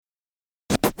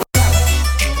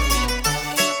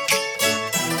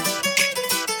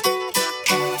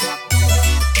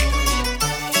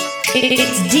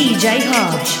It's DJ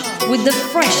Harsh with the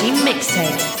Freshie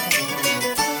Mixtape.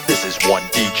 This is one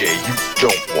DJ you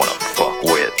don't wanna fuck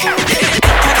with.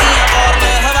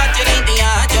 ਹਵਾ ਚ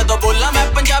ਰਹਿੰਦੀਆਂ ਜਦੋਂ ਬੋਲਾਂ ਮੈਂ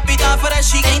ਪੰਜਾਬੀ ਤਾਂ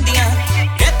ਫਰੈਸ਼ੀ ਕਹਿੰਦੀਆਂ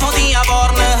ਇੱਥੋਂ ਦੀਆਂ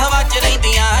ਬੋਰਨ ਹਵਾ ਚ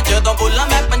ਰਹਿੰਦੀਆਂ ਜਦੋਂ ਬੋਲਾਂ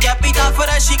ਮੈਂ ਪੰਜਾਬੀ ਤਾਂ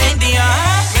ਫਰੈਸ਼ੀ ਕਹਿੰਦੀਆਂ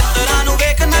ਮਿੱਤਰਾਂ ਨੂੰ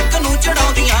ਵੇਖ ਨੱਕ ਨੂੰ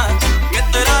ਚੜਾਉਂਦੀਆਂ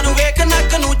ਮਿੱਤਰਾਂ ਨੂੰ ਵੇਖ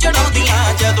ਨੱਕ ਨੂੰ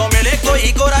ਚੜਾਉਂਦੀਆਂ ਜਦੋਂ ਮਿਲੇ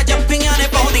ਕੋਈ ਗੋਰਾ ਜੱਫੀਆਂ ਨੇ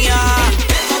ਪਾਉਂਦੀਆਂ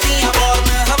ਇੱਥੋਂ ਦੀਆਂ ਬੋਰਨ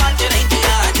ਹਵਾ ਚ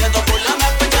ਰਹਿੰਦੀਆਂ ਜਦੋਂ ਬੋਲਾਂ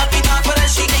ਮੈਂ ਪੰਜਾਬੀ ਤਾਂ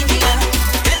ਫਰੈਸ਼ੀ ਕਹਿੰਦੀਆਂ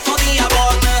ਇੱਥੋਂ ਦੀਆਂ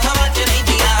ਬੋਰਨ ਹਵਾ ਚ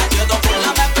ਰਹਿੰਦੀਆਂ ਜਦੋਂ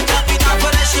ਬੋਲਾਂ ਮੈਂ ਪੰਜਾਬੀ ਤਾਂ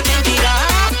ਫਰੈਸ਼ੀ ਕਹਿੰਦੀਆਂ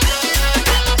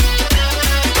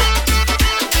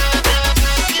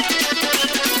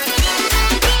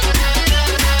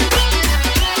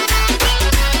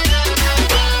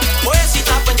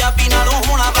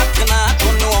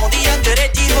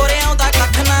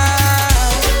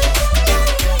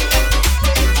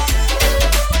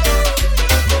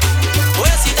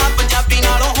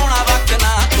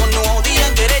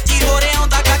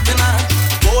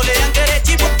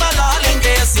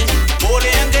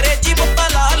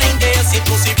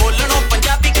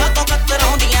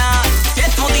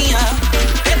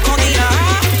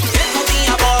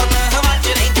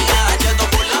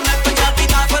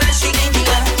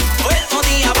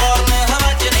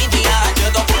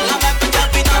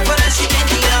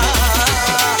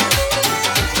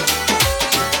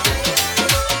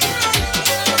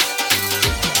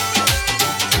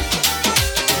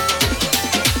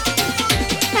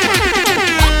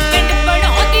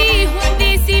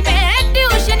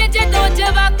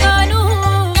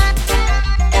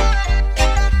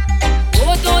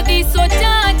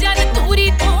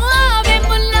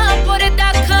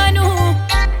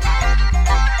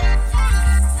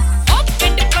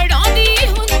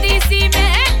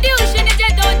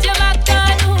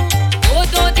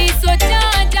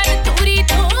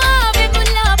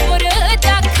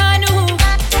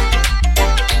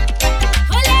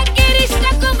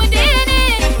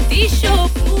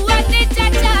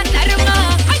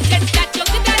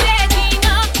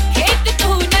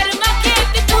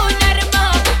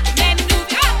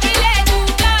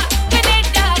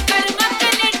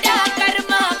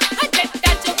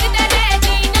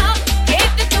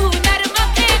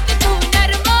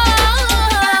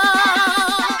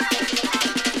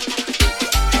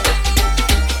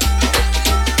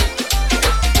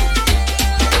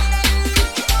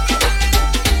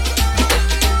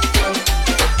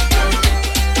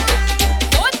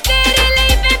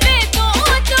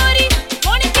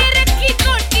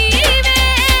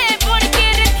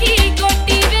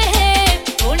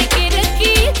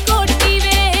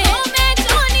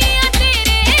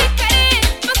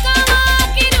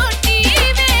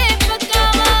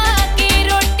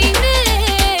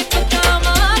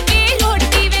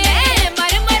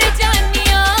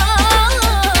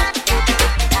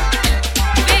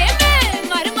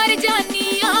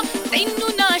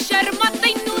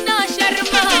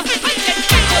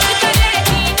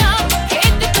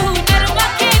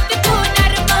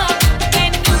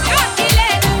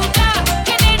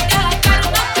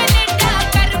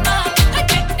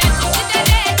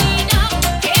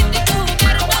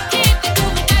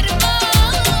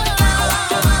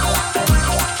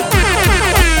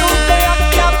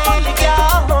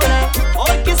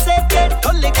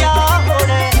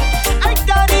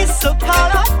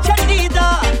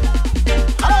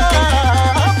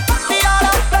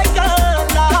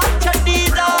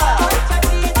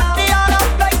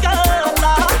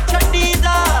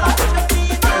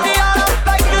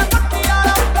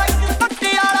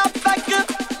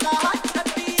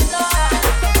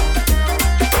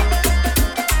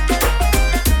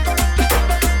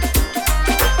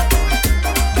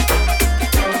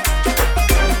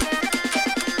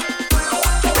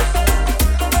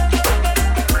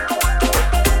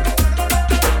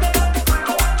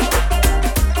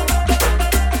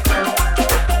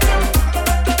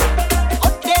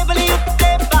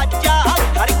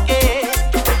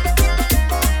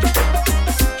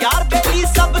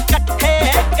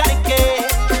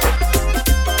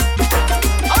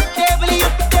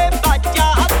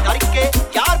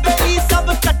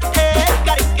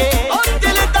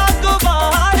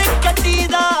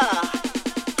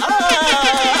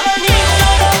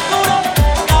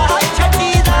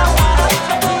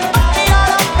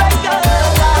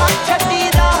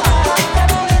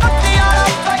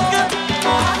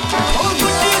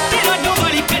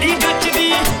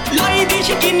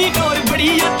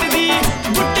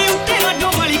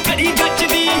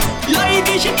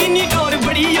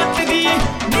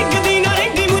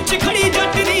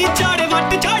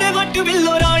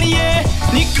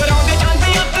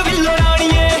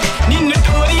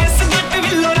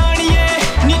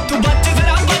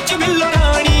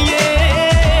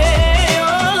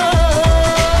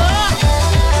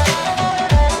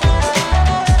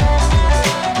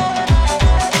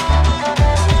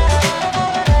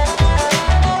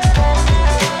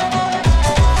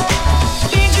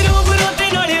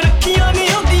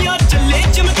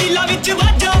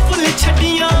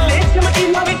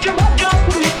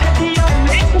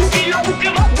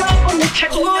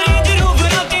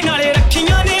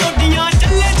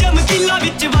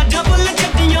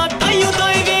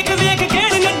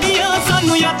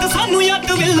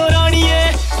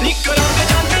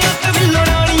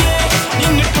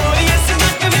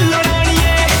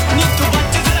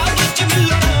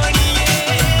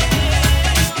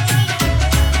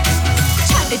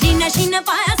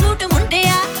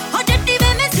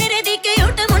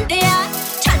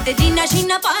ਤੇ ਜੀਨਾ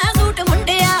ਸ਼ੀਨਾ ਪਾਇਆ ਸੂਟ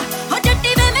ਮੁੰਡਿਆ ਹੋ ਜੱਟੀ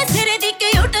ਵੇ ਮੈਂ ਸਿਰੇ ਦੀ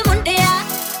ਕਿਊਟ ਮੁੰਡਿਆ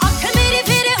ਅੱਖ ਮੇਰੀ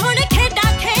ਫੇਰੇ ਹੁਣ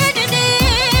ਖੇਡਾਂ ਖੇਡਦੇ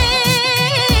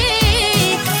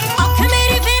ਅੱਖ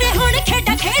ਮੇਰੀ ਫੇਰੇ ਹੁਣ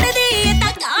ਖੇਡਾਂ ਖੇਡਦੀ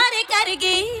ਤਾਂ ਗਾਰੇ ਕਰ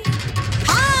ਗਈ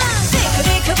ਹਾਂ ਦੇਖ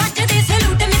ਦੇਖ ਵੱਜਦੇ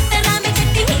ਸਲੂਟ ਮਿੱਤਰਾਂ ਵਿੱਚ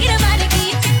ਜੱਟੀ ਹੀਰ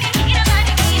ਵਰਗੀ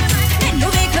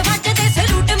ਮੈਨੂੰ ਵੇਖ ਵੱਜਦੇ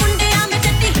ਸਲੂਟ ਮੁੰਡਿਆਂ ਵਿੱਚ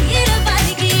ਜੱਟੀ ਹੀਰ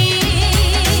ਵਰਗੀ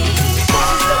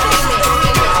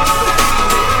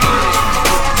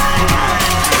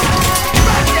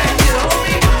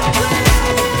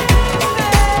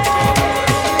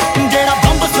ਜਿਹੜਾ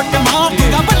ਬੰਬ ਸੁੱਟ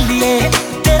ਮਾਰੇਗਾ ਬੱਲੀਏ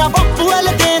ਤੇਰਾ ਬਾਪੂ ਵੱਲ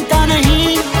ਦੇਣ ਤਾਂ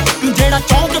ਨਹੀਂ ਜਿਹੜਾ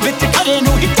ਚੌਂਕ ਵਿੱਚ ਖੜੇ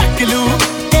ਨੂੰ ਹੀ ਚੱਕ ਲੂ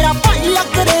ਤੇਰਾ ਭਾਈ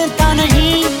ਅਕਰੇ ਤਾਂ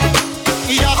ਨਹੀਂ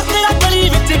ਯਾਰ ਤੇਰਾ ਗਲੀ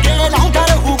ਵਿੱਚ ਗੇੜੇ ਲਾਉਂਦਾ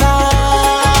ਰਹੂਗਾ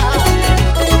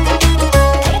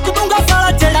ਠੋਕ ਦੂੰਗਾ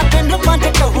ਸਾਲਾ ਜਿਹੜਾ ਤੈਨੂੰ ਪੰਜ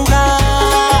ਕਹੂਗਾ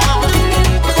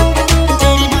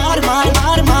ਜਿਹੜੀ ਮਾਰ ਮਾਰ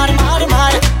ਮਾਰ ਮਾਰ ਮਾਰ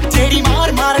ਮਾਰ ਜਿਹੜੀ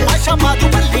ਮਾਰ ਮਾਰ ਲਾਸ਼ਾਂ ਮਾਰੂ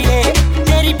ਬੱਲੀਏ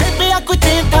ਤੇਰੀ ਬੇਬੇ ਆ ਕੋਈ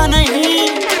ਦੇਣ ਤਾਂ ਨਹੀਂ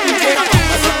ਜਿਹੜਾ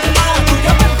ਬੰਬ ਸੁੱਟ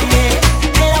ਮਾਰੇਗਾ ਬੱਲੀਏ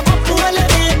ਤੇਰਾ ਬਾਪੂ ਵੱਲ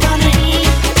ਦੇਣ ਤਾਂ ਨਹੀਂ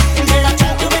ਜਿਹੜਾ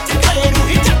ਚੌਂਕ ਵਿੱਚ ਖੜੇ ਨੂੰ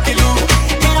ਹੀ ਚੱਕ ਲੂ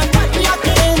ਤੇਰਾ ਭਾਈ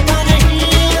ਅਕਰੇ ਤਾਂ ਨਹੀਂ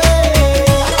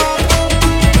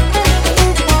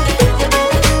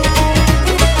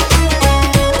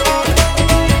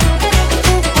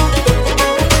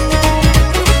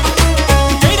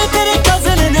ਜਿਹੜੇ ਤੇਰੇ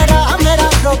ਕਜ਼ਨ ਨੇ ਰਾਹ ਮੇਰਾ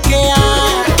ਰੋਕਿਆ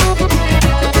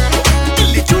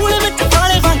ਦਿੱਲੀ ਚੂਲੇ ਵਿੱਚ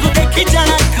ਫਾਲੇ ਵਾਂਗੂ ਦੇਖੀ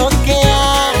ਜਾਣਾ ਠੋਕਿਆ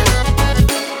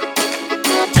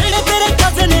ਜਿਹੜੇ ਤੇਰੇ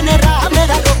ਕਜ਼ਨ ਨੇ ਰਾਹ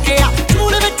ਮੇਰਾ ਰੋਕਿਆ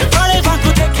ਚੂਲੇ ਵਿੱਚ ਫਾਲੇ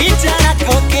ਵਾਂਗੂ ਦੇਖੀ ਜਾਣਾ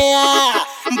ਠੋਕਿਆ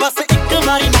ਬਸ ਇੱਕ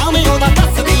ਵਾਰੀ ਨਾਮ ਉਹਦਾ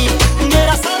ਦੱਸਦੀ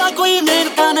ਮੇਰਾ ਸਾਰਾ ਕੋਈ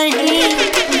ਮਿਹਨਤਾਂ ਨਹੀਂ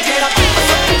ਜਿਹੜਾ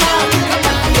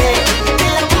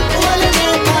ਤੇਰਾ ਬਾਪੂ ਵੱਲ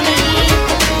ਮਿਹਨਤਾਂ ਨਹੀਂ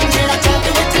ਜਿਹੜਾ ਚੌਂਕ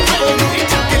ਵਿੱਚ ਖੜੇ ਨੂੰ ਹੀ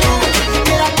ਚੱਕ ਲੂ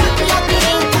ਤੇਰਾ ਭਾਈ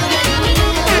ਅਕਰੇ ਤਾਂ ਨਹੀਂ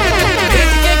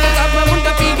ਦੇਖ ਕੇ ਕਿਤਾਬਾਂ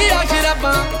ਮੁੰਡਾ ਪੀ ਗਿਆ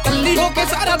ਸ਼ਰਾਬਾਂ ਕੱਲੀ ਹੋ ਕੇ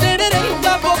ਸਾਰਾ ਦਿਨ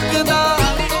ਰਹਿੰਦਾ ਬੁੱਕਦਾ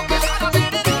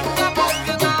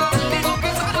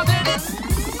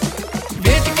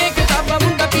ਵੇਚ ਕੇ ਕਿਤਾਬਾਂ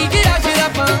ਮੁੰਡਾ ਪੀ ਗਿਆ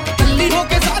ਸ਼ਰਾਬਾਂ ਕੱਲੀ ਹੋ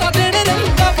ਕੇ ਸਾਰਾ ਦਿਨ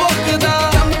ਰਹਿੰਦਾ ਬੁੱਕਦਾ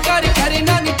ਕੰਮ ਕਰ ਕਰੇ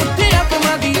ਨਾ ਨੀ ਪੁੱਠਿਆਂ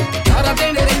ਕਮਾਦੀ ਸਾਰਾ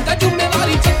ਦਿਨ ਰਹਿੰਦਾ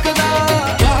ਜ਼ਿੰਮੇਵਾਰੀ ਚੱਕਦਾ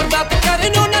ਵਾਰਦਾਤ ਕਰੇ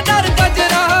ਨੂੰ ਨਾ ਡਰ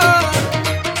ਗਜਰਾ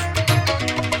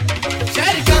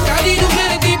ਸ਼ਹਿਰ ਕਾਕਾਲੀ ਨੂੰ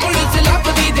ਫਿਰਦੀ ਪੁਲਿਸ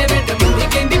ਲੱਭਦੀ ਦੇ ਪਿੰਡ ਮੁੰਡੇ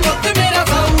ਕਹਿੰਦੀ ਪੁੱਤ ਮੇਰਾ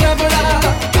ਸਾਊ ਹੈ ਬੜਾ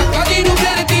ਕਾਕਾਲੀ ਨੂੰ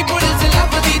ਫਿਰਦੀ ਪੁਲਿਸ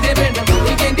ਲੱਭਦੀ ਦੇ ਪਿੰਡ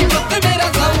ਮੁੰਡੇ ਕਹਿੰਦੀ ਪੁੱਤ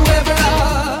ਮੇਰਾ ਸਾਊ ਹੈ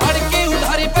ਬੜਾ ਫੜ ਕੇ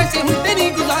ਉਧਾਰੇ ਪੈਸੇ ਹੁੰਦੇ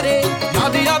ਨਹੀਂ ਗੁਜ਼ਾਰੇ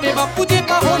ਯਾਦ ਆਵੇ ਬਾਪੂ ਦੇ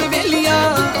ਪਾਹੋਣ ਵੇਲੀਆਂ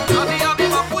ਯਾਦ ਆਵੇ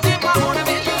ਬਾਪੂ ਦੇ ਪਾਹੋਣ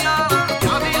ਵੇਲੀਆਂ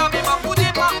ਯਾਦ ਆਵੇ ਬਾਪੂ ਦੇ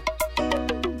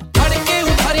ਫੜ ਕੇ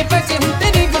ਉਧਾਰੇ ਪੈਸੇ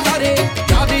ਹੁੰਦੇ ਨਹੀਂ ਗੁਜ਼ਾਰੇ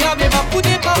ਯਾਦ ਆਵੇ ਬਾਪੂ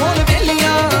ਦੇ ਪਾਹੋਣ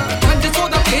ਵੇਲੀਆਂ 500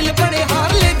 ਦਾ ਤੇਲ ਬਣੇ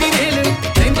ਹਾਰਲੇ ਦੀ ਰੇਲ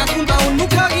ਰਹਿੰਦਾ ਖੁੰਦਾ ਉਹਨੂੰ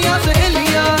ਖਾ ਗਈਆਂ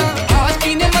ਸਹੇਲੀਆਂ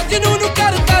ਆਸ਼ਕੀ ਨੇ ਮਜਨੂ ਨੂੰ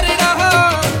ਕਰ ਰਹਾ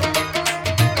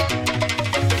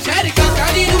ਸ਼ਹਿਰ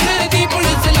ਕਾਕਾਲੀ ਨੂੰ ਫਿਰਦੀ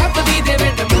ਪੁਲਿਸ ਲੱਭਦੀ ਦੇ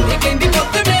ਪਿੰਡ ਮੁੰਡੇ ਕਹਿੰਦੀ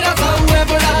ਪੁੱਤ ਮੇਰਾ ਸਾਊ ਹੈ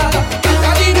ਬੜਾ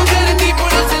ਕਾਕਾਲੀ ਨੂੰ ਫਿਰਦੀ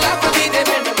ਪੁਲਿਸ ਲੱਭਦੀ ਦੇ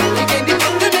ਪਿੰਡ ਮੁੰਡੇ ਕਹਿੰਦੀ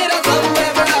ਪੁੱਤ ਮੇਰਾ ਸਾਊ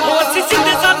ਹੈ ਬੜਾ ਉਹ ਅਸੀਂ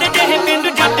ਸਿੱਧੇ ਸਾਦੇ ਜਿਹੇ ਪਿੰਡ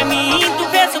ਜੱਟ ਨੀ ਤੂੰ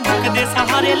ਫੇਸਬੁੱਕ ਦੇ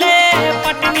ਸਹਾਰੇ ਲੈ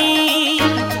ਪਟਨੀ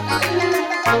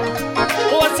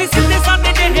ਉਹ ਅਸੀਂ ਸਿੱਧੇ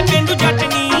ਸਾਦੇ ਜਿਹੇ ਪਿੰਡ ਜੱਟ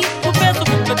ਨੀ ਤੂੰ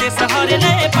ਫੇਸਬੁੱਕ ਦੇ ਸਹਾਰੇ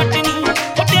ਲੈ ਪਟਨੀ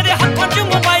ਉਹ ਤੇਰੇ ਹੱਥਾਂ 'ਚ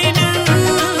ਮੋਬਾਈਲ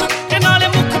ਤੇ ਨਾਲੇ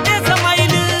ਮੁੱਖ ਤੇ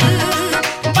ਸਮਾਈਲ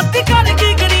ਬੱਤੀ ਕਰ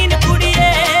ਗਈ ਗਰੀਨ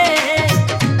ਕੁੜੀਏ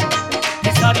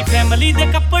ਇਹ ਸਾਰੀ ਫੈਮਿਲੀ ਦੇ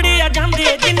ਕੱਪੜੇ ਆ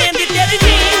ਜਾਂਦੇ ਜਿੰਨੇ ਦੀ ਤੇਰੀ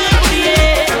ਜੀਨ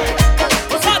ਕੁੜੀਏ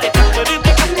ਉਹ ਸਾਰੇ ਟੱਬਰ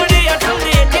ਦੇ ਕੱਪੜੇ ਆ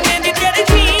ਜਾਂਦੇ ਜਿੰਨੇ ਦੀ ਤੇਰੀ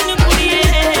ਜੀਨ ਕੁੜੀਏ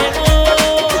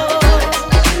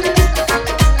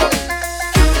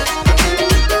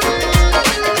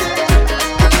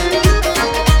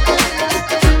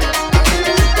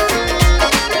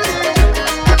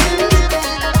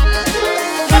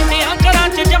ਵੱਡਿਆਂ ਘਰਾਂ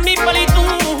 'ਚ ਜੰਮੀ ਪਲੀ ਤੂੰ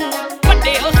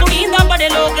ਵੱਡੇ ਹੋ ਸੁਣੀਂਦਾ ਬੜੇ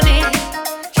ਲੋਕ ਨੇ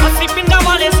ਅਸੀਂ ਪਿੰਡਾਂ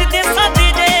ਵਾਲੇ ਸਿੱਧੇ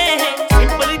ਸਾਦੇ ਜੇ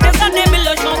ਸਿੰਪਲ ਤੇ ਸਾਡੇ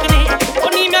ਮਿਲੋ ਸ਼ੌਕ ਨੇ ਉਹ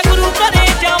ਨੀ ਮੈਂ ਗੁਰੂ ਘਰੇ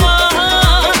ਜਾਵਾਂ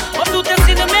ਉਹ ਤੂੰ ਤੇ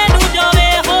ਸਿਨੇਮੇ ਨੂੰ ਜਾਵੇ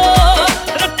ਹੋ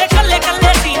ਰੱਟੇ ਕੱਲੇ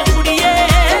ਕੱਲੇ ਸੀਨ ਕੁੜੀਏ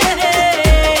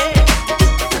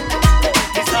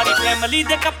ਇਹ ਸਾਰੀ ਫੈਮਿਲੀ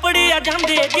ਦੇ ਕੱਪੜੇ ਆ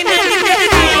ਜਾਂਦੇ ਜਿੰਨੇ ਦੀ ਤੇਰੀ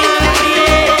ਜੀਨ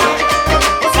ਕੁੜੀਏ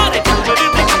ਉਹ ਸਾਰੇ ਟੱਬਰ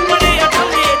ਦੇ ਕੱਪੜੇ ਆ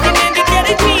ਜਾਂਦੇ ਜਿੰਨੇ ਦੀ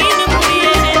ਤੇਰੀ ਜੀਨ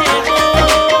ਕੁੜੀਏ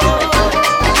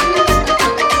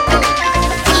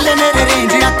ਹੱਲੇ ਮੇਰੇ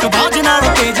ਰੇਂਜ ਅੱਖ ਬਾਜ ਨਾਲ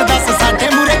ਤੇਜ ਦੱਸ ਸਾਡੇ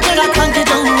ਮੂਰੇ ਕਿਹੜਾ ਖੰਗ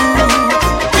ਜਾਊ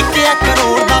 1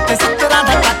 ਕਰੋੜ ਦਾ ਤੇ 70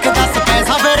 ਦਾ ਟੱਕ ਦੱਸ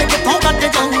ਪੈਸਾ ਫੇਰ ਕਿੱਥੋਂ ਕੱਟ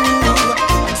ਜਾਊ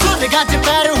ਸੁਰਗਾਂ 'ਚ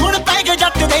ਪੈਰ ਹੁਣ ਪੈ ਗਏ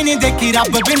ਜੱਟ ਦੇ ਨਹੀਂ ਦੇਖੀ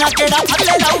ਰੱਬ ਬਿਨਾ ਕਿਹੜਾ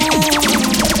ਥੱਲੇ ਲਾਊ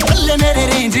ਹੱਲੇ ਮੇਰੇ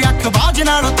ਰੇਂਜ ਅੱਖ ਬਾਜ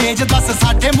ਨਾਲੋਂ ਤੇਜ ਦੱਸ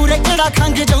ਸਾਡੇ ਮੂਰੇ ਕਿਹੜਾ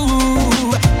ਖੰਗ ਜਾਊ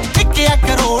 1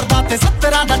 ਕਰੋੜ ਦਾ ਤੇ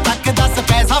 70 ਦਾ ਟੱਕ ਦੱਸ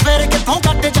ਪੈਸਾ ਫੇਰ ਕਿੱਥੋਂ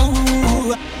ਕੱਟ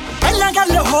ਜਾਊ ਪਹਿਲਾਂ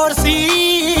ਗੱਲ ਹੋਰ ਸੀ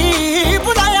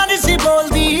ਬੁਲਾਇਆ ਨਹੀਂ ਸੀ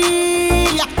ਬੋਲਦੀ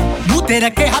ਤੇਰੇ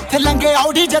ਰੱਖੇ ਹੱਥ ਲੰਗੇ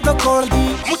ਔੜੀ ਜਦੋਂ ਕੋਲਦੀ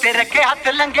ਮੂੰਹ ਤੇ ਰੱਖੇ ਹੱਥ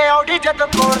ਲੰਗੇ ਔੜੀ ਜਦੋਂ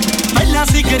ਕੋਲਦੀ ਪਹਿਲਾਂ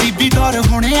ਸੀ ਗਰੀਬੀ ਦੌਰ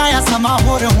ਹੁਣ ਆਇਆ ਸਮਾਂ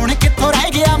ਹੋਰ ਹੁਣ ਕਿੱਥੋਂ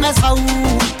ਰਹਿ ਗਿਆ ਮੈਂ ਸਾਊ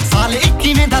ਸਾਲ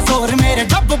 21ਵੇਂ ਦਾ ਜ਼ੋਰ ਮੇਰੇ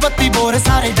ਡੱਬ ਬੱਤੀ ਬੋਰ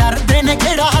ਸਾਰੇ ਡਰਦੇ ਨੇ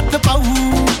ਕਿਹੜਾ ਹੱਥ ਪਾਊ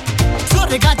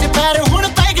ਸੁਰਗਾਂ 'ਚ ਪੈਰ ਹੁਣ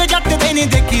ਪੈ ਗਏ ਜੱਟ ਦੇ ਨਹੀਂ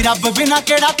ਦੇਖੀ ਰੱਬ ਬਿਨਾ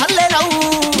ਕਿਹੜਾ ਥੱਲੇ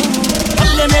ਲਾਊ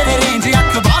ਥੱਲੇ ਮੇਰੇ ਰੇਂਜ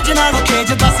ਅੱਖ ਬਾਝ ਨਾਲੋਂ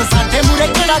ਤੇਜ ਦੱਸ ਸਾਡੇ ਮੂਰੇ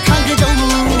ਕਿਹੜਾ ਖੰਗ ਜਾਊ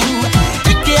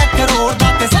 1 ਕਰੋੜ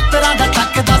ਦਾ ਤੇ 70 ਦਾ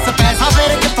ਟੱਕ ਦੱਸ ਪੈਸਾ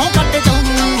ਫੇਰ ਕਿੱਥੋਂ ਕੱਟ ਜਾਊ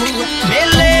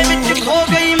ਮੇਲੇ ਵਿੱਚ ਖੋ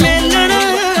ਗਈ ਮੇਲਣ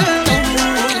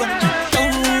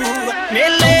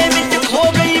ਮੇਲੇ ਵਿੱਚ ਖੋ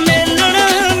ਗਈ ਮੇਲਣ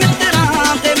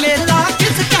ਮਿੱਤਰਾਂ ਦੇ ਮੇਲਾ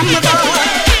ਕਿਸ ਕੰਮ ਦਾ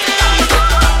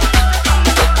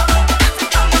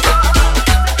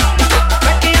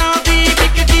ਬੱਕਿਆਂ ਦੀ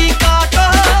ਵਿਕਦੀ ਕਾਟੋ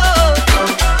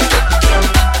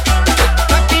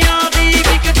ਬੱਕਿਆਂ ਦੀ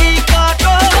ਵਿਕਦੀ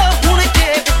ਕਾਟੋ ਹੁਣ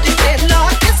ਜੇ ਵਿੱਚ ਮੇਲਾ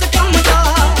ਕਿਸ ਕੰਮ ਦਾ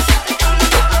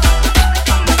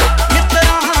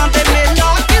ਮਿੱਤਰਾਂ ਦੇ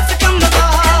ਮੇਲਾ ਕਿਸ ਕੰਮ ਦਾ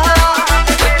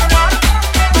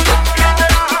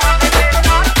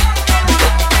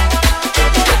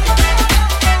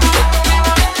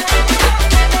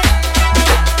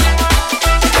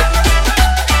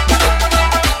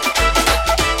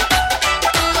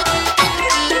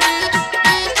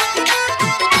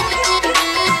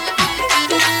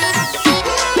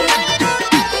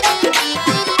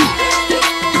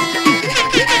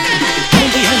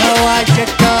Only you know I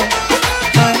checked out.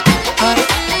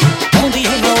 Only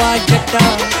you know I checked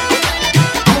out.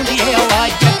 Only you know I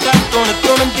checked out.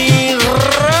 Tun di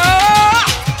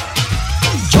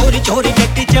chori chori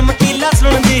jatti chamkila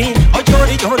sundi. Oh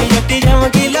chori chori jatti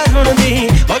chamkila sundi.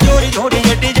 Oh chori chori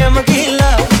jatti chamkila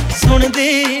sundi.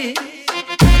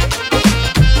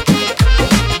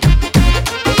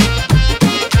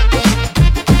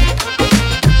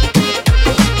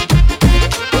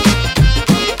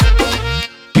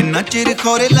 ਕਿੰਨਾ ਚਿਰ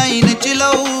ਖੋਰੇ line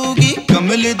ਚਲਾਊਗੀ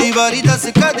ਕਮਲ ਦੀ ਵਾਰੀ ਦੱਸ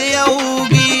ਕਦੇ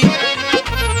ਆਊਗੀ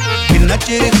ਕਿੰਨਾ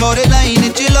ਚਿਰ ਖੋਰੇ line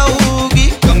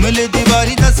ਚਲਾਊਗੀ ਕਮਲ ਦੀ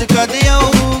ਵਾਰੀ ਦੱਸ ਕਦੇ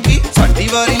ਆਊਗੀ ਸਾਡੀ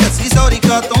ਵਾਰੀ ਲੱਸੀ ਸੌਰੀ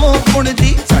ਕਾ ਤੋਂ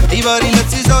ਪੁਣਦੀ ਸਾਡੀ ਵਾਰੀ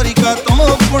ਲੱਸੀ ਸੌਰੀ ਕਾ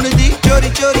ਤੋਂ ਪੁਣਦੀ ਚੋਰੀ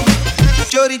ਚੋਰੀ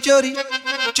ਚੋਰੀ ਚੋਰੀ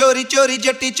ਚੋਰੀ ਚੋਰੀ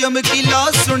ਜੱਟੀ ਚਮਕੀਲਾ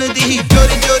ਸੁਣਦੀ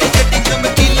ਚੋਰੀ ਚੋਰੀ ਜੱਟੀ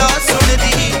ਚਮਕੀਲਾ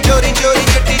ਸੁਣਦੀ ਚੋਰੀ ਚੋਰੀ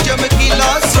ਜੱਟੀ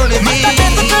ਚਮਕੀਲਾ ਸੁਣਦੀ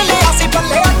ਅਸੀਂ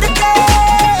ਬੱਲੇ ਅੱਡ ਕੇ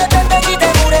ਬੇਬੇ ਜੀ ਦੇ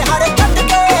ਮੂਰੇ ਹਰੇ ਕੱਢ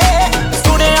ਕੇ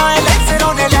ਸੁਣਿਆ ਐ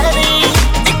ਲੈਕਸਰੋਂ ਨੇ ਲੈ ਲਈ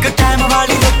ਇੱਕ ਟਾਈਮ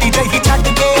ਵਾਲੀ ਰੋਟੀ ਦਹੀਂ ਛੱਡ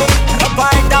ਕੇ ਰੱਬਾ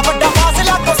ਐਡਾ ਵੱਡਾ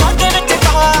ਫਾਸਲਾ ਤੋਂ ਸਾਡੇ ਵਿੱਚ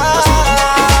ਤਾਂ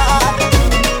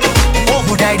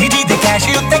ਉਹ ਡੈਡੀ ਜੀ ਦੇ ਕੈਸ਼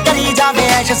ਉੱਤੇ ਕਰੀ ਜਾਵੇ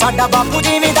ਐਸ਼ ਸਾਡਾ ਬਾਪੂ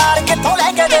ਜ਼ਿਮੀਦਾਰ ਕਿੱਥੋਂ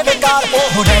ਲੈ ਕੇ ਦੇਵੇ ਕਾਰ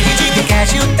ਉਹ ਡੈਡੀ ਜੀ ਦੇ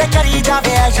ਕੈਸ਼ ਉੱਤੇ ਕਰੀ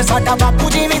ਜਾਵੇ ਐਸ਼ ਸਾਡਾ ਬਾਪੂ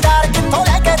ਜ਼ਿਮੀਦਾਰ ਕਿੱਥੋਂ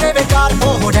ਲੈ ਕੇ ਦੇਵੇ ਕਾਰ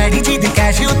ਉਹ ਡੈਡੀ ਜੀ ਦੇ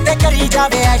ਕੈਸ਼ ਉੱਤੇ ਕਰੀ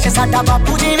ਜਾਵੇ ਐਸ਼ ਸਾਡਾ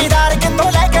ਬਾਪੂ ਜ਼ਿਮੀਦਾਰ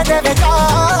ਕਿੱਥੋਂ ਲੈ ਕੇ ਦੇਵੇ ਕਾਰ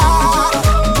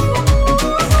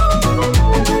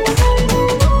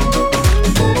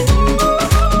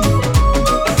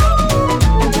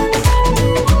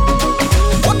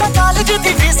ਉਹ ਤਾਂ ਕਾਲਜ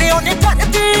ਦੀ ਫੀਸ ਉਹਨੇ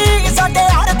ਭਰਤੀ ਸਾਡੇ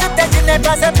ਹੱਥ ਤੇ ਜਿੰਨੇ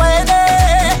ਪੈਸੇ ਪਏ ਨੇ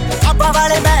ਆਪਾਂ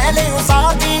ਵਾਲੇ ਮਹਿਲੇ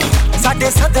ਉਸਾਦੀ ਸਾਡੇ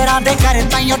ਸਦਰਾਂ ਦੇ ਘਰ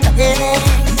ਤਾਈਂ ਉੱਠੇ ਨੇ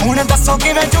ਹੁਣ ਦੱਸੋ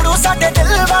ਕਿਵੇਂ ਜੁੜੂ ਸਾਡੇ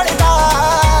ਦਿਲ ਵਾਲੇ ਦਾ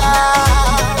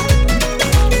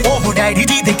ਉਹ ਡੈਡੀ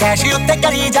ਜੀ ਦੇ ਕੈਸ਼ ਉੱਤੇ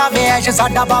ਕਰੀ ਜਾਵੇ ਐਸ਼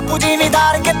ਸਾਡਾ ਬਾਪੂ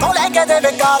ਜ਼ਿਮੀਦਾਰ ਕਿੱਥੋਂ ਲੈ ਕੇ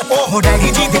ਦੇਵੇ ਕਾਰ ਉਹ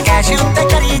ਡੈਡੀ ਜੀ ਦੇ ਕੈਸ਼ ਉੱਤੇ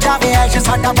ਕਰੀ ਜਾਵੇ ਐਸ਼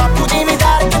ਸਾਡਾ ਬਾਪੂ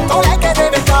ਜ਼ਿਮੀਦਾਰ ਕਿੱਥੋਂ ਲੈ ਕੇ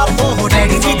ਦੇਵੇ ਕਾਰ ਉਹ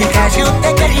ਡੈਡੀ ਜੀ ਦੇ ਕੈਸ਼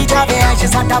ਉੱਤੇ ਕਰੀ ਜਾਵੇ ਐਸ਼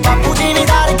ਸਾਡਾ ਬਾਪੂ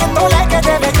ਜ਼ਿਮੀਦਾਰ ਕਿੱਥੋਂ ਲੈ ਕੇ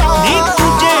ਦੇਵੇ ਕਾਰ ਨੀ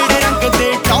ਤੂੰ ਜਿਹੜੇ ਰੰਗ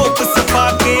ਦੇ ਟੌਪ ਸਪਾ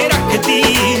ਕੇ ਰੱਖਦੀ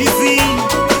ਸੀ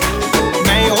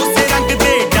ਮੈਂ ਉਸੇ ਰੰਗ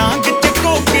ਦੇ ਡਾਂਗ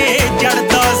ਚੱਕੋ ਕੇ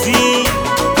ਜੜਦਾ ਸੀ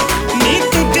ਨੀ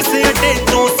ਤੂੰ ਜਿਸ ਅੱਡੇ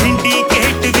ਤੋਂ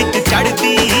ਸਿੰਡੀਕੇਟ ਵਿੱਚ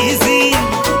ਚੜਦੀ ਸੀ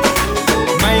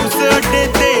ਮੈਂ ਉਸ ਅੱਡੇ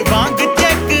ਤੇ ਵਾਂਗ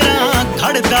ਚੱਕਰਾਂ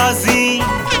ਖੜਦਾ ਸੀ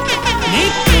ਨੀ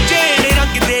ਤੂੰ ਜਿਹੜੇ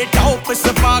ਰੰਗ ਦੇ ਟੌਪ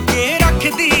ਸਪਾ ਕੇ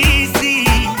ਰੱਖਦੀ ਸੀ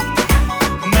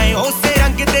ਮੈਂ ਉਸੇ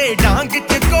ਰੰਗ ਦੇ ਡਾਂਗ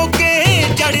ਚੱਕੋ ਕੇ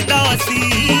ਜੜਦਾ ਸੀ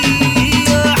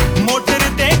ਮੋਟਰ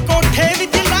ਦੇ ਕੋਠੇ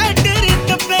ਵਿੱਚ ਲਾਈਟਰ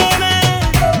ਦੱਬੇ ਮੈਂ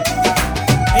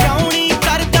ਰੌਣੀ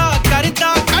ਕਰਦਾ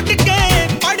ਕਰਦਾ ਕੱਢ ਕੇ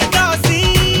ਪੜਦਾ ਸੀ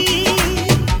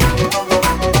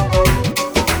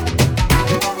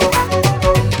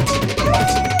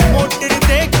ਮੋਟਰ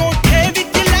ਦੇ ਕੋਠੇ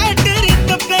ਵਿੱਚ ਲਾਈਟਰ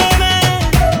ਦੱਬੇ ਮੈਂ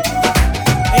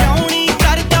ਰੌਣੀ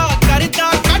ਕਰਦਾ ਕਰਦਾ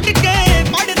ਕੱਢ ਕੇ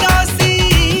ਪੜਦਾ ਸੀ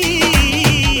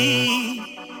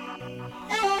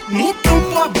ਨੀ ਤੂੰ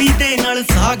ਭਾਬੀ ਦੇ ਨਾਲ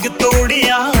ਸਾਗ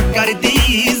ਤੋੜਿਆ ਕਰਦੀ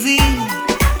ਸੀ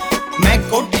ਮੈਂ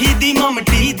ਕੋਠੀ ਦੀ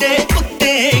ਮਮਟੀ ਦੇ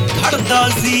ਉੱਤੇ ਖੜਦਾ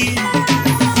ਸੀ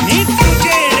ਨੀ ਤੂੰ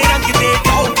ਜਿਹੜੇ ਰੰਗ ਦੇ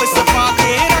ਟੌਪ ਸਪਾ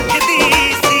ਕੇ ਰੱਖਦੀ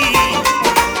ਸੀ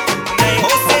ਮੈਂ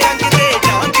ਉਸੇ ਰੰਗ ਦੇ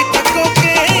ਡਾਂਗ ਚੱਕੋ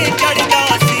ਕੇ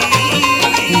ਚੜਦਾ ਸੀ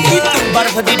ਨੀ ਤੂੰ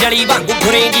ਬਰਫ਼ ਦੀ ਡਲੀ ਵਾਂਗੂ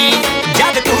ਘੁਰੇਗੀ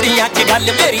ਜਦ ਕੁੜੀਆਂ 'ਚ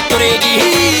ਗੱਲ ਮੇਰੀ ਤੁਰੇਗੀ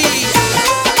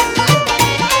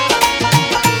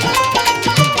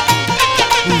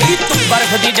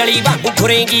ਬਰਫ਼ ਦੀ ਜਲੀ ਵਾਂਗੂ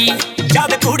ਖੁਰੇਗੀ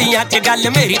ਜਦ ਕੁੜੀਆਂ 'ਚ ਗੱਲ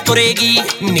ਮੇਰੀ ਤੁਰੇਗੀ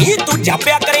ਨੀ ਤੂੰ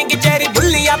ਜਾਪਿਆ ਕਰੇਂਗੀ ਚਿਹਰੀ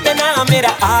ਬੁੱਲੀਆਂ ਤੇ ਨਾ ਮੇਰਾ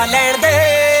ਆ ਲੈਣ ਦੇ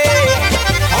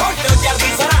ਹੋਟੋ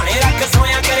ਜਲਦੀ ਸਰਾਣੇ ਰੱਖ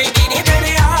ਸੋਇਆ ਕਰੇਗੀ ਨੀ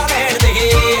ਤੇਰੇ ਆ ਲੈਣ ਦੇ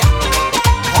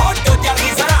ਹੋਟੋ ਜਲਦੀ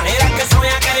ਸਰਾਣੇ ਰੱਖ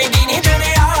ਸੋਇਆ ਕਰੇਗੀ ਨੀ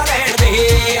ਤੇਰੇ ਆ ਲੈਣ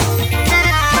ਦੇ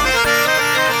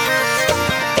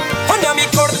ਹੋ ਨਵੀਂ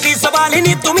ਕੁੜਤੀ ਸਵਾਲੀ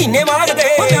ਨੀ ਤੂੰ ਮਹੀਨੇ ਮੰਗਦੇ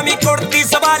ਹੋ ਨਵੀਂ ਕੁੜਤੀ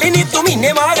ਸਵਾਲੀ ਨੀ ਤੂੰ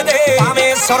ਮਹੀਨੇ ਮੰਗਦੇ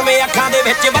ਭਾਵੇਂ ਸੁਰਮੇ ਅੱਖਾਂ ਦੇ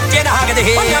ਵਿੱਚ ਬੱਚੇ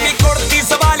ਨਾਗਦੇ ਹੋ ਨਵੀਂ ਕੁੜਤੀ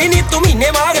ਸਵਾਲੀ ਨੀ ਤੂੰ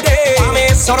ਮਹੀਨੇ ਮੰਗਦੇ ਭਾਵੇਂ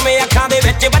ਸੁਰਮੇ ਅੱਖਾਂ ਦੇ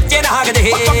ਵਿੱਚ ਬੱਚੇ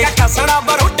ਨਾਗਦੇ ਪੱਕਾ ਕਸੜਾ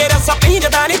ਬਰੋਟੇ ਰਸ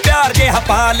ਪੀਂਦਾ ਨੀ ਪਿਆਰ ਜੇ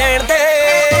ਹਪਾ ਲੈਣ ਦੇ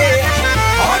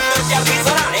ਹੋਟੋ ਜਲਦੀ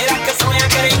ਸਰਾਣੇ ਰੱਖ ਸੋਇਆ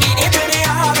ਕਰੇਗੀ ਨੀ ਤੇਰੇ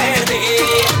ਆ ਲੈਣ ਦੇ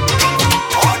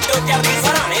ਹੋਟੋ ਜਲਦੀ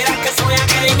ਸਰਾਣੇ ਰੱਖ ਸੋਇਆ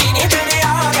ਕਰੇਗੀ ਨੀ ਤੇਰੇ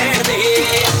ਆ ਲੈਣ ਦੇ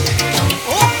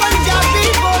ਉਹ ਪੰਜਾਬੀ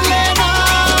ਬੋਲੇ ਨਾ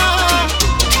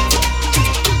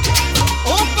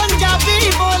ਉਹ ਪੰਜਾਬੀ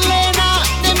ਬੋਲੇ ਨਾ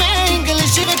ਤੇ ਮੈਂ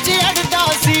ਇੰਗਲਿਸ਼ ਵਿੱਚ ਅੜਦਾ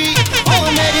ਸੀ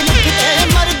ਉਹ ਮੇਰੀ ਲੁੱਕ ਤੇ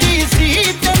ਮਰਦੀ ਸੀ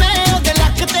ਤੇ ਮੈਂ ਉਹਦੇ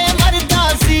ਲੱਕ ਤੇ ਮਰਦਾ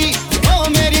ਸੀ ਉਹ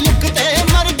ਮੇਰੀ ਲੁੱਕ ਤੇ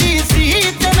ਮਰਦੀ ਸੀ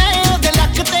ਤੇ ਮੈਂ ਉਹਦੇ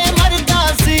ਲੱਕ ਤੇ ਮਰਦਾ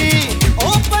ਸੀ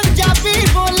ਉਹ ਪੰਜਾਬੀ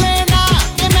ਬੋਲੇ ਨਾ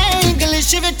ਤੇ ਮੈਂ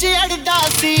ਇੰਗਲਿਸ਼ ਵਿੱਚ ਅੜਦਾ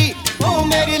ਸੀ ਉਹ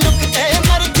ਮੇਰੀ ਲੁੱਕ ਤੇ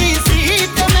ਮਰਦੀ ਸੀ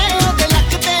ਤੇ ਮੈਂ ਉਹਦੇ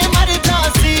ਲੱਕ ਤੇ ਮਰਦਾ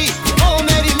ਸੀ ਉਹ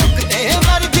ਮੇਰੀ ਲੁੱਕ ਤੇ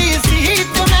ਮਰਦੀ ਸੀ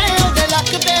ਤੇ ਮੈਂ ਉਹਦੇ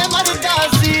ਲੱਕ ਤੇ ਮਰਦਾ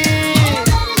ਸੀ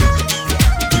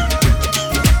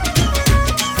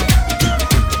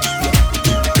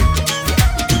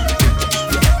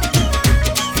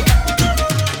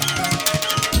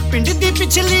ਪਿੰਡ ਦੀ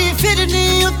ਪਿਛਲੀ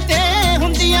ਫਿਰਨੀ ਉੱਤੇ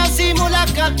ਹੁੰਦੀਆਂ ਸੀ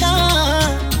ਮੁਲਾਕਾਤਾਂ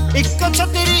ਇੱਕੋ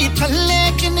ਛਤਰੀ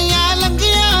ਥੱਲੇ ਕਿੰਨੀਆਂ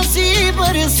ਲੰਘੀਆਂ ਸੀ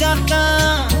ਬਰਸਾਤਾਂ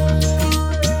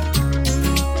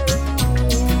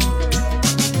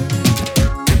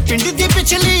ਪਿੰਡ ਦੀ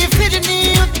ਪਿਛਲੀ ਫਿਰਨੀ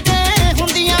ਉੱਤੇ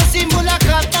ਹੁੰਦੀਆਂ ਸੀ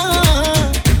ਮੁਲਾਕਾਤਾਂ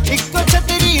ਇੱਕੋ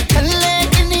ਛਤਰੀ ਥੱਲੇ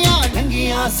ਕਿੰਨੀਆਂ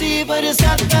ਲੰਘੀਆਂ ਸੀ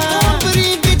ਬਰਸਾਤਾਂ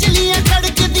ਬਰੀ ਬਿਜਲੀਆਂ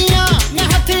ਕੜਕਦੀਆਂ ਮੈਂ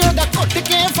ਹੱਥ ਉਹਦਾ ਘੁੱਟ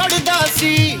ਕੇ ਫੜਦਾ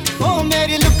ਸੀ ਉਹ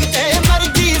ਮੇਰੀ ਲੁੱਕ ਤੇ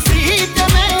ਮਰਦੀ ਸੀ ਤੇ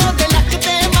ਮੈਂ ਉਹਦੇ ਲੱਕ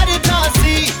ਤੇ ਮਰਦਾ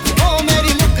ਸੀ ਉਹ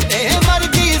ਮੇਰੀ ਲੁੱਕ ਤੇ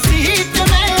ਮਰਦੀ ਸੀ ਤੇ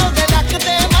ਮੈਂ ਉਹਦੇ ਲੱਕ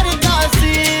ਤੇ ਮਰਦਾ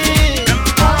ਸੀ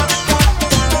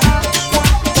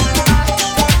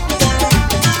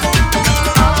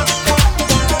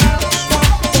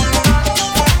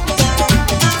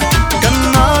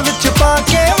ਕੰਨਾਂ ਵਿੱਚ ਪਾ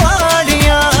ਕੇ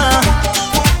ਵਾੜੀਆਂ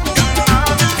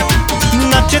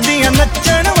ਨੱਚਦੀਆਂ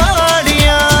ਨੱਚਣ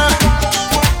ਵਾਲੀਆਂ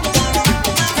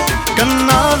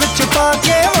ਕੰਨਾਂ ਵਿੱਚ ਪਾ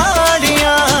ਕੇ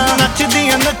ਵਾੜੀਆਂ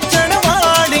ਨੱਚਦੀਆਂ ਨੱਚਣ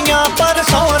ਵਾਲੀਆਂ ਪਰ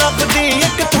ਸੌ ਰੱਬ ਦੀ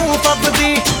ਇੱਕ ਤੂੰ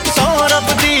ਫੱਬਦੀ ਸੌ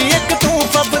ਰੱਬ ਦੀ ਇੱਕ ਤੂੰ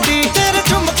ਫੱਬਦੀ ਤੇਰੇ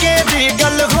ਝੁਮਕੇ ਦੀ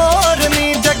ਗੱਲ ਹੋਰ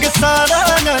ਨੀ ਜੱਗ ਸਾਰਾ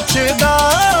ਨੱਚਦਾ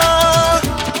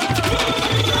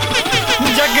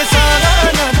ਜੱਗ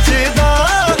ਸਾਰਾ ਨੱਚਦਾ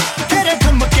ਤੇਰੇ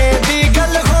ਝੁਮਕੇ ਦੀ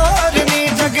ਗੱਲ ਹੋਰ ਨੀ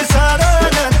ਜੱਗ ਸਾਰਾ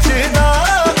ਨੱਚਦਾ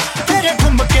ਤੇਰੇ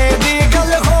ਝੁਮਕੇ ਦੀ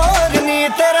ਗੱਲ ਹੋਰ ਨੀ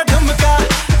ਤੇਰਾ ਝੁਮਕਾ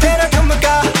ਤੇਰਾ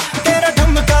ਝੁਮਕਾ ਤੇਰਾ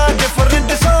ਝੁਮਕਾ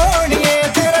ਡਿਫਰੈਂਟ ਸੋਹਣੀਏ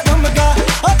ਤੇਰਾ ਝੁਮਕਾ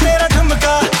ਉਹ ਤੇਰਾ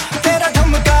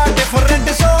ਝੁਮਕਾ ਡਿਫਰੈਂਟ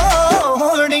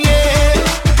ਸੋਹਣੀਏ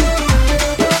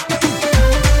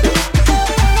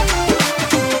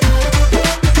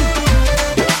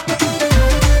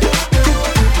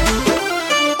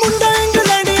ਮੁੰਡਾ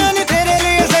ਇੰਗਲੈਂਡੀਆਂ ਨੀ ਤੇਰੇ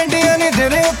ਲਈ ਸੈਂਡੀਆਂ ਨੀ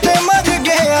ਤੇਰੇ ਉੱਤੇ ਮਰ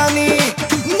ਗਿਆ ਨੀ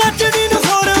ਨੱਚਦੀ ਨੂੰ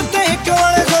ਜ਼ੋਰ ਉੱਤੇ ਇੱਕ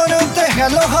ਵਾਲੇ ਜ਼ੋਰ ਉੱਤੇ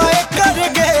ਹੈਲੋ ਹਾਏ ਕਰ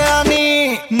ਗਿਆ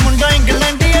ਨੀ ਮੁੰਡਾ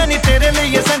ਇੰਗਲੈਂਡੀਆਂ ਨੀ ਤੇਰੇ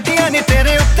ਲਈ ਸੈਂਡੀਆਂ ਨੀ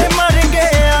ਤੇਰੇ ਉੱਤੇ ਮਰ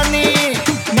ਗਿਆ ਨੀ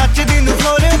ਨੱਚਦੀ ਨੂੰ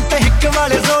ਜ਼ੋਰ ਉੱਤੇ ਇੱਕ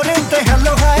ਵਾਲੇ ਜ਼ੋਰ ਉੱਤੇ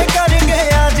ਹੈਲੋ ਹਾਏ ਕਰ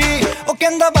ਗਿਆ ਜੀ ਉਹ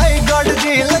ਕਹਿੰਦਾ ਬਾਈ ਗॉड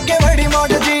ਜੀ ਲੱਗੇ ਬੜੀ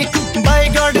ਮੌਡ ਜੀ ਬਾਈ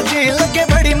ਗॉड ਜੀ ਲੱਗੇ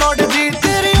ਬੜੀ ਮੌਡ ਜੀ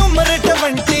ਤੇਰੀ ਉਮਰ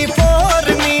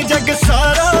 24 ਨੀ ਜੱਗ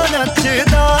ਸਾਰਾ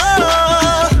ਨੱਚਦਾ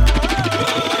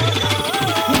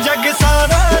ਜੱਗ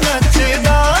ਸਾਰਾ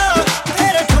ਨੱਚਦਾ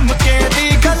ਤੇਰੇ ਝੁਮਕੇ ਦੀ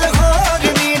ਗੱਲ ਹੋਰ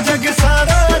ਨੀ ਜੱਗ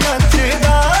ਸਾਰਾ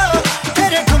ਨੱਚਦਾ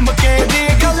ਤੇਰੇ ਝੁਮਕੇ ਦੀ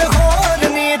ਗੱਲ ਹੋਰ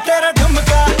ਨੀ ਤੇਰਾ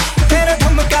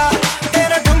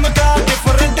ਝੁਮਕਾ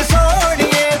ਡਿਫਰੈਂਟ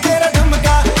ਸੋਹਣੀਏ ਤੇਰਾ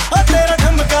ਝੁਮਕਾ ਉਹ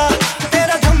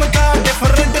ਤੇਰਾ ਝੁਮਕਾ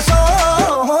different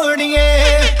ਸੋਹਣੀਏ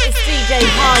It's DJ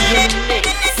Hard in the mix.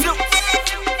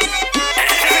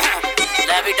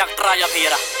 ਲੈ ਵੀ ਡਾਕਟਰ ਆ ਜਾ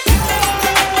ਫੇਰ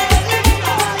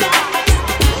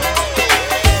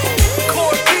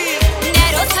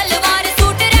ਨੈਰੋ ਸਲਵਾਰ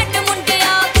ਸੂਟ ਰੈੱਡ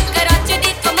ਮੁੰਡਿਆ ਕਰਾਚੀ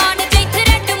ਦੀ ਕਮਾਨ ਜਿੱਥੇ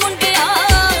ਰੈੱਡ ਮੁੰਡਿਆ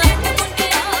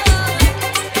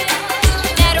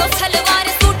ਨੈਰੋ ਸਲਵਾਰ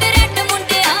ਸੂਟ ਰੈੱਡ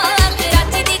ਮੁੰਡਿਆ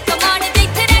ਕਰਾਚੀ ਦੀ ਕਮਾਨ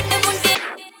ਜਿੱਥੇ ਰੈੱਡ ਮੁੰਡਿਆ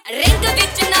ਰਿੰਗ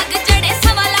ਵਿੱਚ ਨਗ ਚੜੇ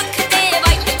 1.25 ਲੱਖ ਦੇ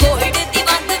ਵਾਈਟ ਗੋਲਡ ਦੀ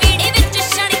ਬੰਦ ਵੀੜੀ ਵਿੱਚ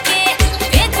ਛਣ ਕੇ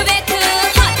ਵੇਖ ਵੇਖ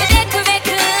ਹੱਥ ਦੇਖ ਵੇਖ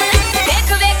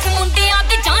ਵੇਖ ਵੇਖ ਮੁੰਡਿਆਂ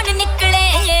ਦੀ ਜਾਨ ਨਿਕਲੇ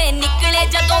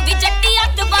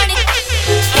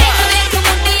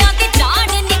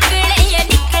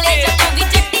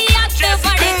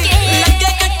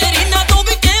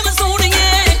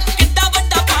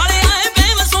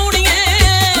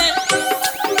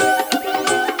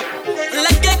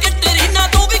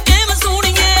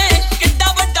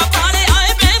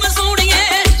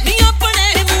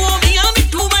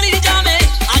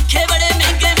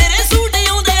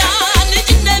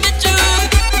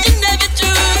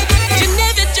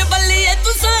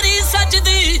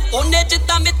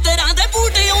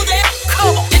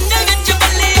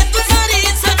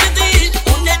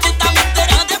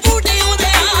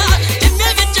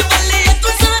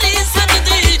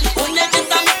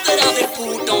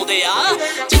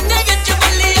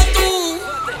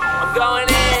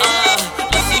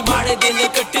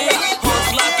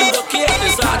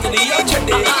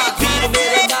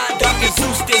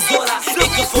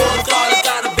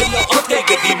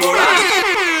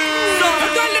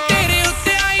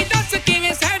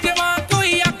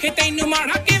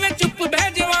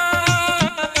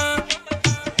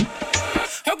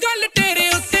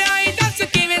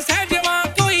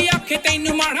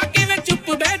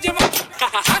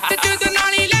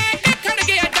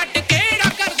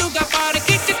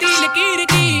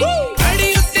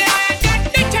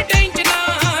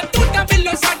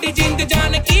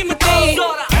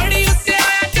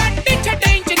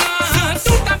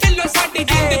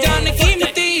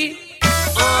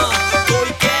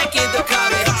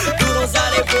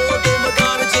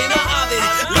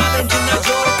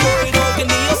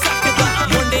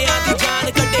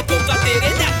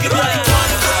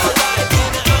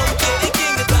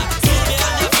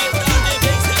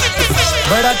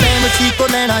ਜਿਹੜਾ ਟਾਈਮ ਸੀ ਕੋ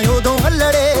ਲੈਣਾ ਉਦੋਂ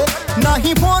ਹੱਲੜੇ ਨਾ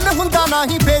ਹੀ ਫੋਨ ਹੁੰਦਾ ਨਾ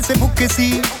ਹੀ ਫੇਸਬੁੱਕ ਸੀ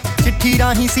ਚਿੱਠੀ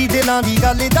ਰਾਹੀਂ ਸੀ ਦਿਲਾਂ ਦੀ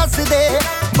ਗੱਲ ਦੱਸਦੇ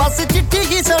ਬਸ ਚਿੱਠੀ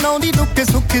ਹੀ ਸੁਣਾਉਂਦੀ ਦੁੱਖ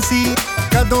ਸੁੱਖ ਸੀ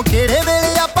ਕਦੋਂ ਕਿਹੜੇ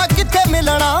ਵੇਲੇ ਆਪਾਂ ਕਿੱਥੇ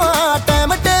ਮਿਲਣਾ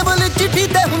ਟਾਈਮ ਟੇਬਲ ਚਿੱਠੀ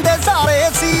ਤੇ ਹੁੰਦੇ ਸਾਰੇ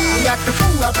ਸੀ ਅੱਖ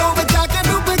ਭੂਆ ਤੋਂ ਬਚਾ ਕੇ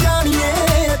ਡੁੱਬ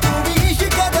ਜਾਣੀਏ ਤੂੰ ਵੀ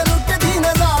ਇਸ਼ਕ ਦੇ ਲੁੱਟਦੀ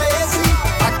ਨਜ਼ਾਰੇ ਸੀ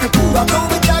ਅੱਖ ਭੂਆ ਤੋਂ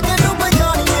ਬਚਾ ਕੇ ਡੁੱਬ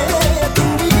ਜਾਣੀਏ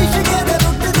ਤੂੰ ਵੀ ਇਸ਼ਕ ਦੇ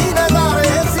ਲੁੱਟਦੀ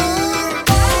ਨਜ਼ਾਰੇ ਸੀ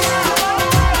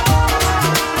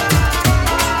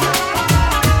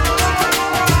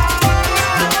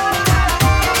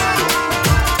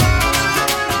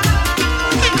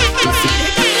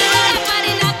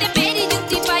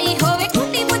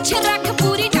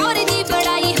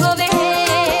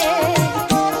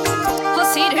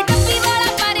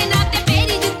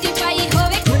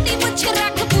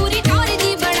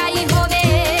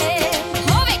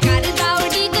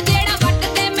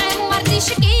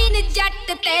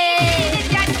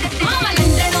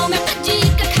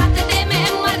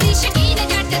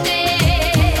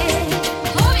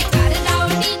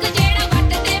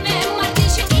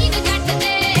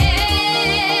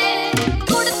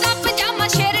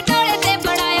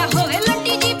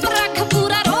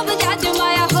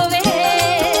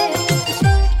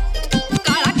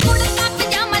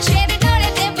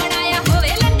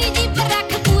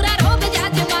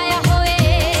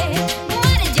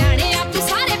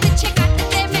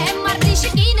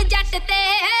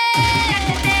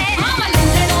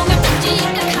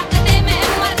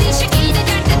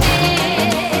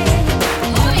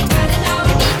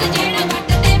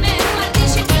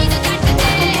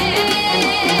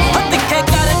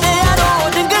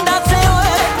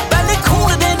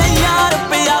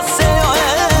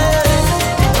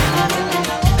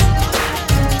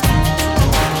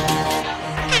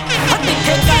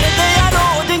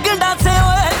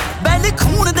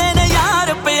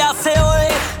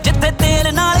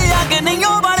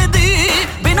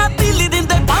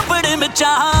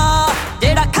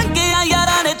ਜਿਹੜਾ ਖੰਗਿਆ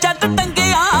ਯਾਰਾਂ ਨੇ ਚੱਟ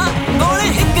ਟੰਗਿਆ ਗੋਲੀ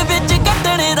ਹਿੱਕ ਵਿੱਚ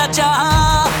ਕੱਢਣੇ ਦਾ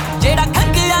ਚਾਹ ਜਿਹੜਾ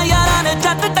ਖੰਗਿਆ ਯਾਰਾਂ ਨੇ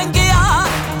ਚੱਟ ਟੰਗਿਆ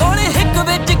ਗੋਲੀ ਹਿੱਕ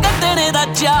ਵਿੱਚ ਕੱਢਣੇ ਦਾ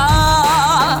ਚਾਹ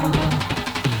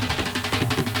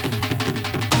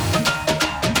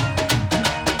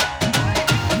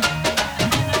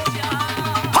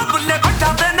ਬੁੱਲੇ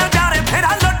ਬੱਟਾ ਦੇ ਨਜ਼ਾਰੇ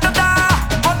ਫੇਰਾ ਲੁੱਟਦਾ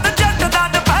ਪੁੱਤ ਜੱਟ ਦਾ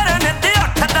ਦੁਪਹਿਰ ਨਿੱਤ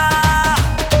ਉੱਠਦਾ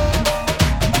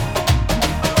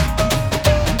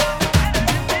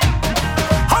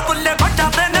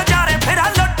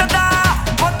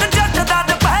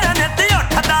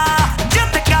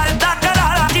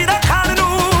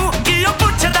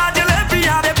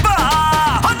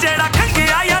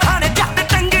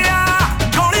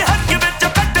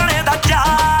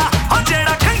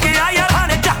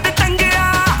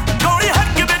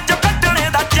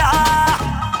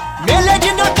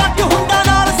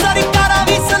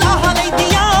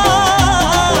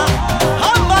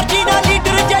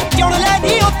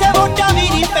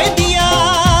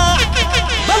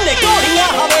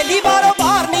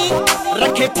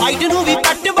ਫਾਈਟ ਨੂੰ ਵੀ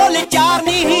ਕੱਟ ਬੋਲੇ ਚਾਰ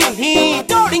ਨਹੀਂ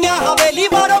ਢੋੜੀਆਂ ਹਵੇਲੀ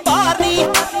ਬਾਰੋ ਬਾਹਰ ਨਹੀਂ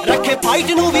ਰੱਖੇ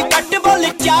ਫਾਈਟ ਨੂੰ ਵੀ ਕੱਟ ਬੋਲੇ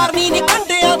ਚਾਰ ਨਹੀਂ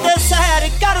ਕੰਡਿਆਂ ਤੇ ਸੈਰ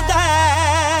ਕਰਦਾ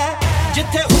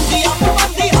ਜਿੱਥੇ ਹੁੰਦੀ ਆ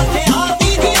ਪਾਬੰਦੀ ਹਥਿਆਰ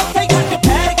ਦੀ ਨਹੀਂ ਉੱਥੇ ਜੱਟ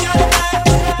ਫੈਰ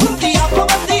ਕਰਦਾ ਹੁੰਦੀ ਆ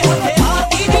ਪਾਬੰਦੀ ਹਥਿਆਰ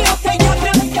ਦੀ ਨਹੀਂ ਉੱਥੇ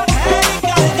ਜੱਟ ਫੈਰ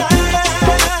ਕਰਦਾ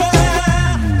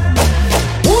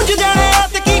ਉਂਝ ਦੇਣੇ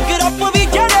ਤੇ ਕੀ ਗਰੁੱਪ ਵੀ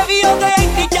ਜਿਹੜੇ ਵੀ ਉਹਦੇ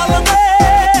ਇੰਨੀ ਚੱਲਦੇ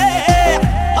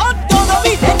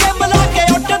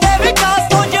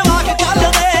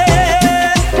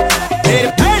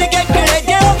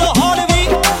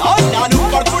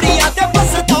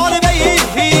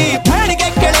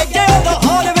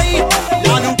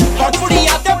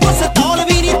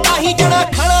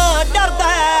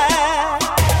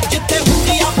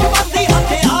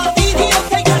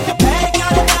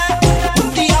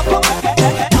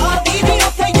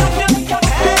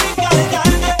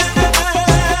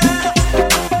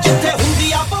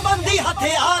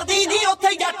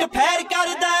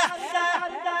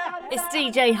It's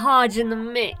DJ Hodge in the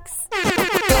mix.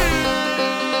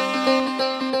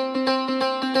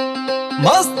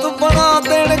 मस्त बना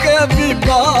देणगे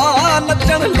बीबा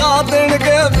नचन ला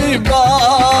देणगे बीबा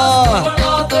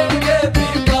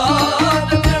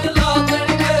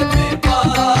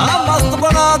मस्त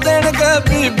बना देणगे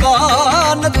बीबा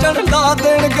नचन ला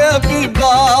देणगे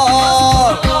बीबा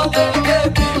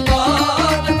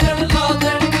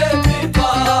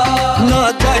ना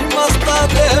जाई मस्ता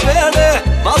दे वेड़े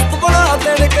मस्त बना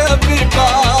देणगे बीबा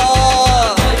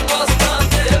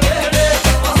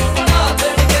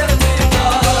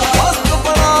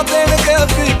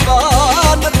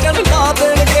नचन ला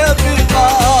देणगे Biba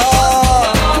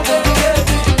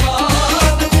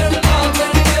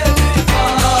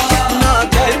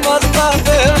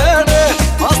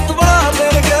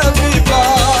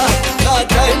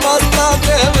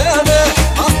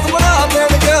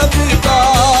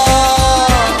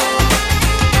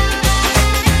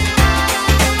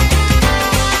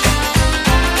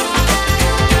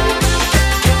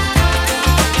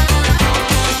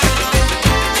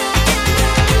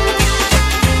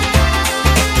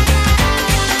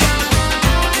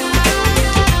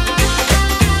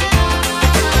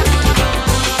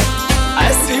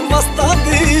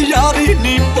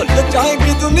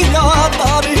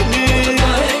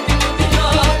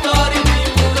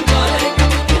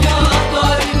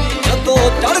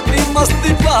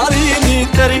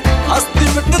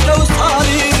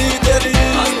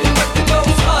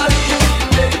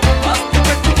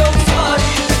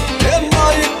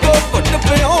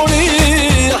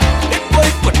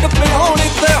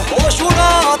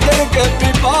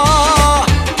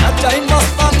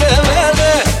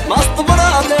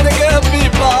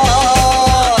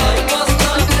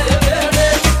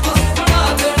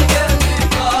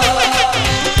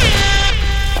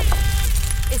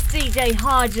DJ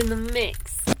Hodge in the mix.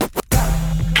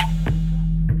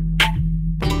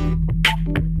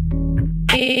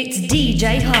 It's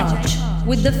DJ Hodge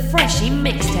with the Freshie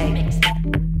Mixtape.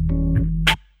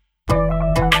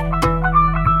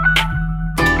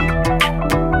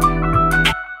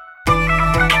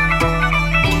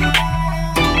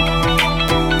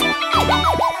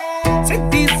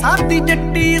 ਸਿੱਧੀ ਸਾਦੀ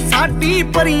ਜੱਟੀ ਸਾਡੀ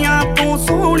ਪਰੀਆਂ ਤੋਂ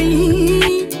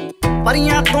ਸੋਹਣੀ,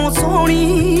 ਪਰੀਆਂ ਤੋਂ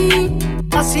ਸੋਹਣੀ।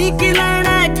 ਅਸੀਂ ਕੀ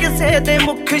ਲੈਣਾ ਕਿਸੇ ਦੇ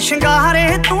ਮੁਖ ਸ਼ਿੰਗਾਰੇ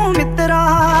ਤੋਂ ਮਿੱਤਰਾ।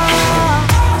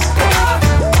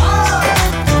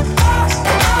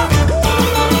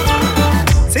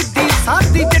 ਸਿੱਧੀ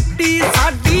ਸਾਦੀ ਜੱਟੀ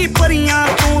ਸਾਡੀ ਪਰੀਆਂ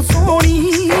ਤੋਂ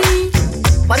ਸੋਹਣੀ,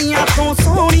 ਪਰੀਆਂ ਤੋਂ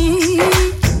ਸੋਹਣੀ।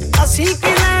 ਅਸੀਂ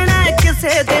ਕੀ ਲੈਣਾ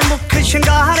ਕਿਸੇ ਦੇ ਮੁਖ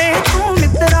ਸ਼ਿੰਗਾਰੇ ਤੋਂ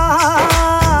ਮਿੱਤਰਾ।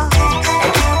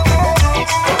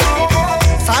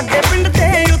 ਸਾਡੇ ਪਿੰਡ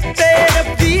ਦੇ ਉੱਤੇ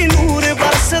ਰੱਬੀ ਨੂਰ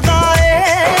ਵਰਸਦਾ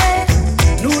ਏ,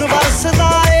 ਨੂਰ ਵਰਸਦਾ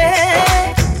ਏ।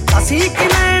 ਅਸੀਂ ਕੀ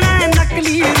ਲੈਣਾ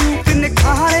ਨਕਲੀ ਰੂਪ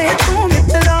ਨਿਖਾਰੇ ਤੋਂ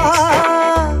ਮਿੱਤਰਾ।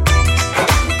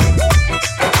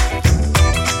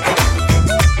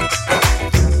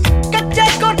 ਕੱਚੇ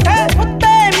ਕੋਠੇ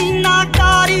ਉੱਤੇ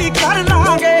ਮੀਨਾਕਾਰੀ ਕਰ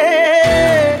ਲਾਂਗੇ,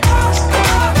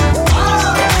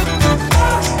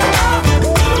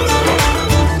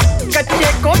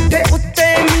 ਕੱਚੇ ਕੋਠੇ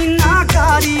ਉੱਤੇ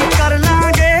ਮੀਨਾਕਾਰੀ ਕਰ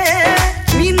ਲਾਂਗੇ,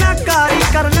 ਮੀਨਾਕਾਰੀ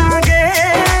ਕਰ ਲਾਂਗੇ।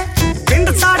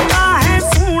 ਪਿੰਡ ਸਾਡਾ ਹੈ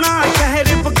ਸੋਹਣਾ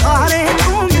ਸ਼ਹਿਰ ਬੁਖਾਰੇ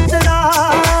ਤੋਂ ਮਿੱਤਰਾ।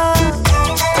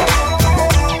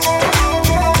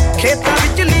 ਖੇਤਾਂ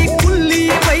ਵਿਚਲੀ ਕੁੱਲੀ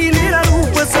ਪਈ ਮੇਰਾ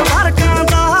ਰੂਪ ਸਵਰਗਾਂ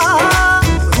ਦਾ,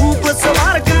 ਰੂਪ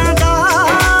ਸਵਰਗਾਂ ਦਾ।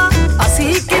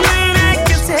 ਅਸੀਂ ਕੀ ਲੈਣਾ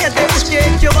ਕਿਸੇ ਦੇ ਉੱਚੇ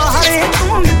ਜਵਾਹਰੇ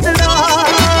ਤੋਂ ਮਿੱਤਰਾ।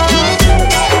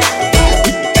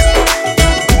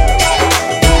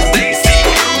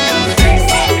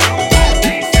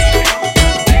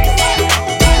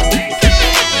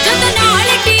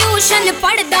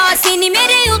 ਪੜਦਾ ਸੀ ਨੀ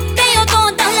ਮੇਰੇ ਉੱਤੇ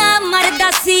ਉਦੋਂ ਤਾਂ ਮਰਦਾ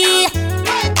ਸੀ,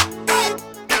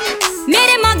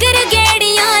 ਮੇਰੇ ਮਗਰ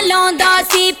ਗੇੜੀਆਂ ਲਾਉਂਦਾ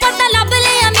ਸੀ। ਪਤਾ ਲੱਭ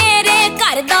ਲਿਆ ਮੇਰੇ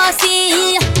ਘਰ ਦਾ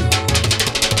ਸੀ।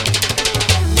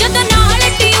 ਜਦੋਂ ਨਾਲ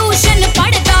ਟਿਊਸ਼ਨ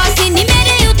ਪੜਦਾ ਸੀ ਨੀ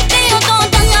ਮੇਰੇ ਉੱਤੇ ਉਦੋਂ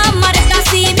ਤਾਂ ਮਰਦਾ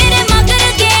ਸੀ, ਮੇਰੇ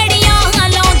ਮਗਰ ਗੇੜੀਆਂ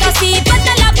ਲਾਉਂਦਾ ਸੀ।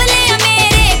 ਪਤਾ ਲੱਭ ਲਿਆ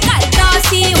ਮੇਰੇ ਘਰ ਦਾ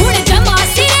ਸੀ। ਹੁਣ ਜਮਾ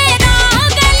ਸਿਰੇ ਦਾ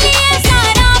ਗੱਲੀਏ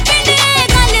ਸਾਰਾ ਪਿੰਡ ਇਹ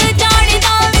ਗੱਲ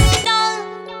ਜਾਣਦਾ।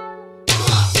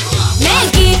 ਮੈਂ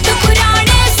ਗੀਤ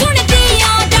ਪੁਰਾਣੇ ਸੁਣਦੀ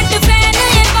ਆਂ, ਜੱਟ ਫੈਨ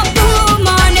ਏ ਬੱਬੂ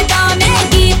ਮਾਨਦਾ। ਮੈਂ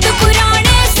ਗੀਤ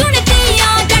ਪੁਰਾਣੇ ਸੁਣਦੀ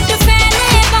ਆਂ, ਜੱਟ fan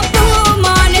A Babbu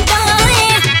ਮਾਨਦਾ A.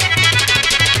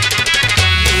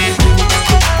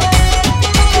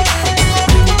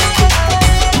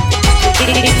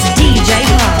 It's DJ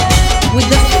Hodge with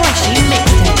the Freshie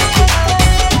Mixtape.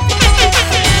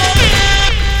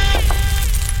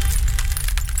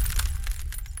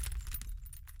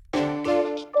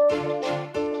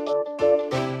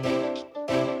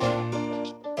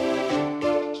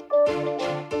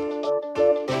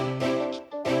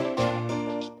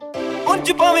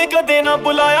 ਉਂਝ ਭਾਵੇਂ ਕਦੇ ਨਾ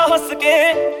ਬੁਲਾਇਆ ਹੱਸ ਕੇ,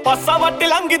 ਪਾਸਾ ਵੱਟ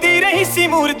ਲੰਘਦੀ ਰਹੀ ਸੀ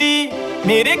ਮੂਰਦੀ।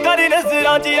 ਮੇਰੇ ਘਰ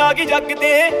ਨਜ਼ਰਾਂ 'ਚ ਆ ਗਈ ਜੱਗ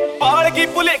ਤੇ, ਪਾਲ ਗਈ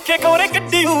ਭੁਲੇਖੇ ਖੋਰੇ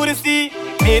ਕੱਢੀ ਹੂਰ ਸੀ।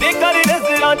 ਮੇਰੇ ਘਰ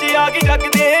ਨਜ਼ਰਾਂ 'ਚ ਆ ਗਈ ਜੱਗ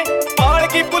ਤੇ, ਪਾਲ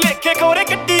ਗਈ ਭੁਲੇਖੇ ਖੋਰੇ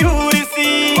ਕੱਢੀ ਹੂਰ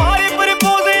ਸੀ। ਮਾਰੇ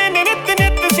ਪ੍ਰਪੋਜ਼ੇ ਨਿਤ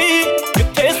ਨਿਤ ਸੀ,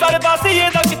 ਕਿੱਥੇ ਸਰਦਾ ਸੀ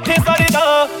ਇਹਦਾ ਕਿੱਥੇ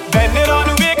ਸਰਦਾ। ਬੈਨਰਾਂ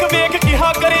ਨੂੰ ਵੇਖ ਵੇਖ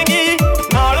ਕਿਹਾ ਕਰੇਗੀ,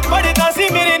 ਨਾਲ ਪੜਦਾ ਸੀ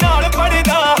ਮੇਰੇ ਨਾਲ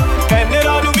ਪੜਦਾ।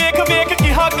 ਬੈਨਰਾਂ ਨੂੰ ਵੇਖ ਵੇਖ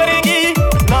ਕਿਹਾ ਕਰੇਗੀ,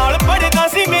 ਨਾਲ ਪੜਦਾ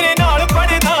ਸੀ ਮੇਰੇ ਨਾਲ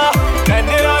ਪੜਦਾ।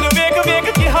 ਬੈਨਰਾਂ ਨੂੰ ਵੇਖ ਵੇਖ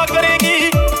ਕਿਹਾ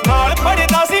ਕਰੇਗੀ, ਨਾਲ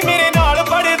ਪੜਦਾ ਸੀ ਮੇਰੇ ਨਾਲ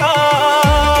ਪੜਦਾ।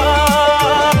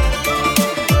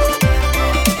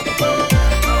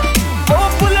 ਉਹ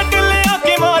ਬੁਲਟ ਲਿਆ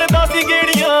ਕੇ ਮਾਰਦਾ ਸੀ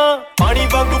ਗੇੜੀਆਂ, ਪਾਣੀ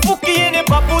ਵਾਂਗੂ ਫੁੱਕੀ ਇਹਨੇ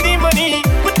ਬਾਪੂ ਦੀ ਮਨੀ।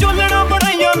 ਵਿਚੋਲਣਾ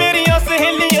ਬਣਾਈਆਂ ਮੇਰੀਆਂ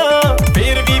ਸਹੇਲੀਆਂ,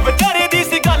 ਫੇਰ ਵੀ ਵਿਚਾਰੇ ਦੀ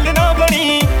ਸੀ ਗੱਲ ਨਾ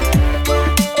ਬਣੀ।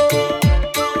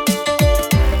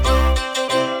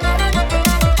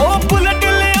 ਉਹ ਬੁਲਟ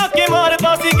ਲਿਆ ਕੇ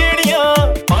ਮਾਰਦਾ ਸੀ ਗੇੜੀਆਂ,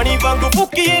 ਪਾਣੀ ਵਾਂਗੂ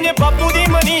ਫੁੱਕੀ ਇਹਨੇ ਬਾਪੂ ਦੀ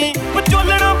ਮਨੀ।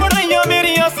 ਵਿਚੋਲਣਾ ਬਣਾਈਆਂ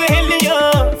ਮੇਰੀਆਂ ਸਹੇਲੀਆਂ,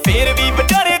 ਫੇਰ ਵੀ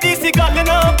ਵਿਚਾਰੇ ਦੀ ਸੀ ਗੱਲ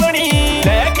ਨਾ ਬਣੀ।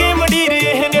 ਲੈ ਕੇ ਮੰਡੀਰ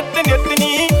ਇਹ ਨਿੱਤ ਨਿੱਤ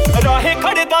ਨੀ, ਰਾਹੇ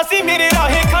ਖੜਦਾ ਸੀ ਮੇਰੇ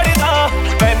ਰਾਹੇ ਖੜਦਾ।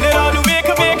 ਬੈਨਰਾਂ ਨੂੰ ਵੇਖ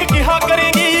ਵੇਖ ਕਿਹਾ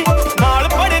ਕਰੇਗੀ, ਨਾਲ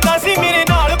ਪੜਦਾ ਸੀ ਮੇਰੇ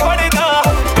ਨਾਲ ਪੜਦਾ।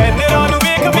 ਬੈਨਰਾਂ ਨੂੰ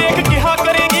ਵੇਖ ਵੇਖ ਕਿਹਾ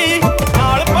ਕਰੇਗੀ,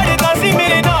 ਨਾਲ ਪੜਦਾ ਸੀ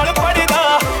ਮੇਰੇ ਨਾਲ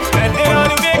ਪੜਦਾ। ਬੈਨਰਾਂ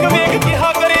ਨੂੰ ਵੇਖ ਵੇਖ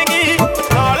ਕਿਹਾ ਕਰੇਗੀ,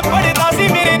 ਨਾਲ ਪੜਦਾ ਸੀ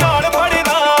ਮੇਰੇ ਨਾਲ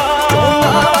ਪੜਦਾ।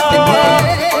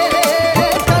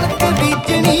 ਕਣਕ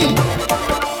ਬੀਜਣੀ,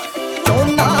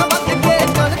 ਝੋਨਾ ਵੱਢ ਕੇ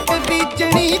ਕਣਕ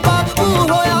ਬੀਜਣੀ। ਬਾਪੂ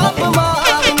ਹੋਇਆ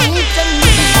ਬਿਮਾਰ ਨੀ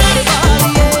ਚੰਡੀਗੜ੍ਹ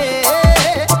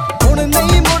ਵਾਲੀਏ, ਹੁਣ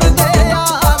ਨਹੀਂ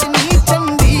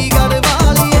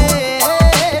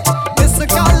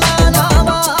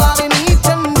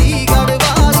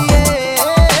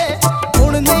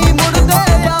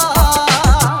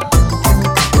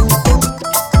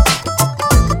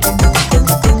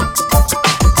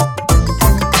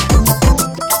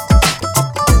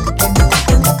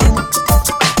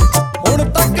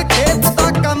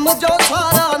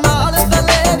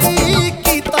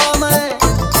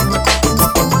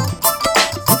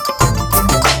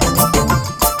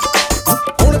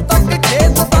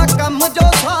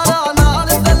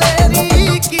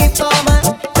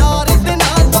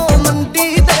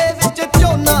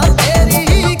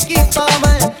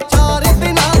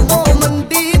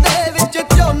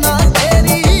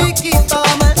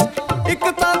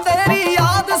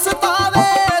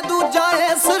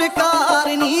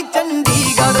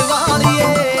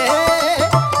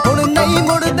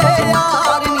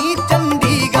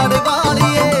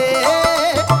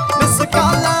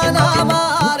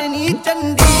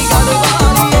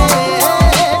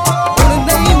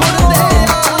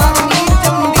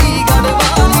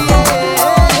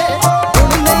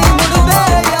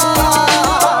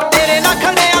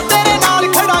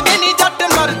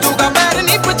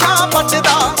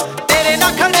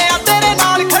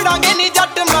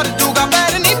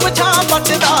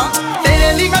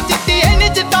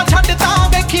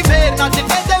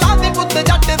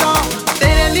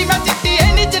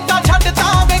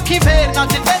ਨਾ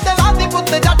ਚਿੱਟੇ ਦਿਲਾਂ ਦੀ ਪੁੱਤ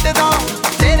ਜੱਟ ਦਾ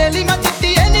ਤੇਰੇ ਲਈ ਮੈਂ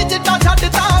ਚਿੱਟੀ ਐ ਨੀ ਚਿੱਟਾ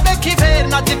ਛੱਡਦਾ ਵੇਖੀ ਫੇਰ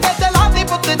ਨਾ ਚਿੱਟੇ ਦਿਲਾਂ ਦੀ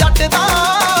ਪੁੱਤ ਜੱਟ ਦਾ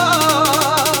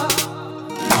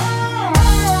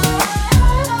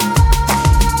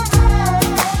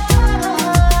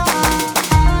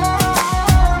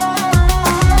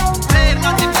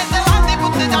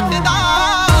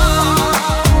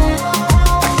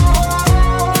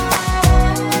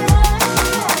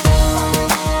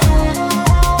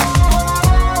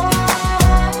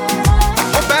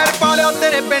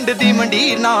ਪਿੰਡ ਦੀ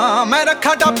ਮੰਡੀਰ ਨਾ ਮੈਂ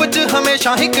ਰੱਖਾਂ ਡੱਬ 'ਚ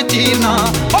ਹਮੇਸ਼ਾ ਇੱਕ ਚੀਰ ਨਾ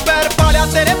ਉਹ ਪੈਰ ਪਾਲਿਆ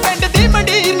ਤੇਰੇ ਪਿੰਡ ਦੀ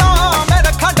ਮੰਡੀਰ ਨਾ ਮੈਂ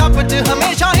ਰੱਖਾਂ ਡੱਬ 'ਚ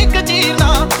ਹਮੇਸ਼ਾ ਇੱਕ ਚੀਰ ਨਾ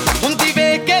ਹੁੰਦੀ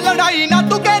ਵੇਖ ਕੇ ਲੜਾਈ ਨਾ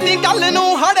ਤੂੰ ਕਹਿੰਦੀ ਗੱਲ ਨੂੰ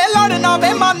ਹੜੇ ਲੜਨਾ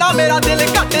ਬੇਮਾਨਾ ਮੇਰਾ ਦਿਲ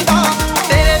ਘੱਟਦਾ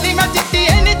ਤੇਰੇ ਲਈ ਮੈਂ ਚਿੱਟੀ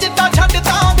ਐ ਨੀ ਚਿੱਟਾ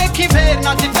ਛੱਡਦਾ ਵੇਖੀ ਫੇਰ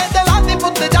ਨਾ ਚਿੱਟੇ ਦਿਲਾਂ ਦੀ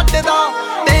ਪੁੱਤ ਜੱਟ ਦਾ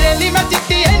ਤੇਰੇ ਲਈ ਮੈਂ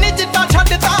ਚਿੱਟੀ ਐ ਨੀ ਚਿੱਟਾ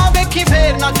ਛੱਡਦਾ ਵੇਖੀ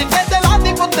ਫੇਰ ਨਾ ਚਿੱਟੇ ਦਿਲਾਂ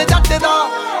ਦੀ ਪੁੱਤ ਜੱਟ ਦਾ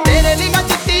ਤੇਰੇ ਲਈ ਮੈਂ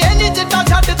ਚਿੱਟੀ ਐ ਨੀ ਚਿੱਟਾ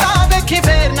ਛੱਡਦਾ ਵੇਖੀ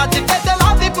ਫੇਰ ਨਾ ਚਿੱਟੇ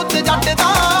ਦਿਲਾਂ ਦੀ ਪੁੱਤ ਜੱਟ ਦਾ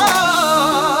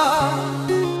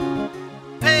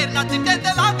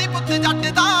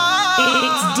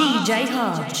It's DJ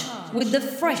Hodge with the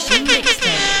freshie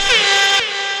mixtape.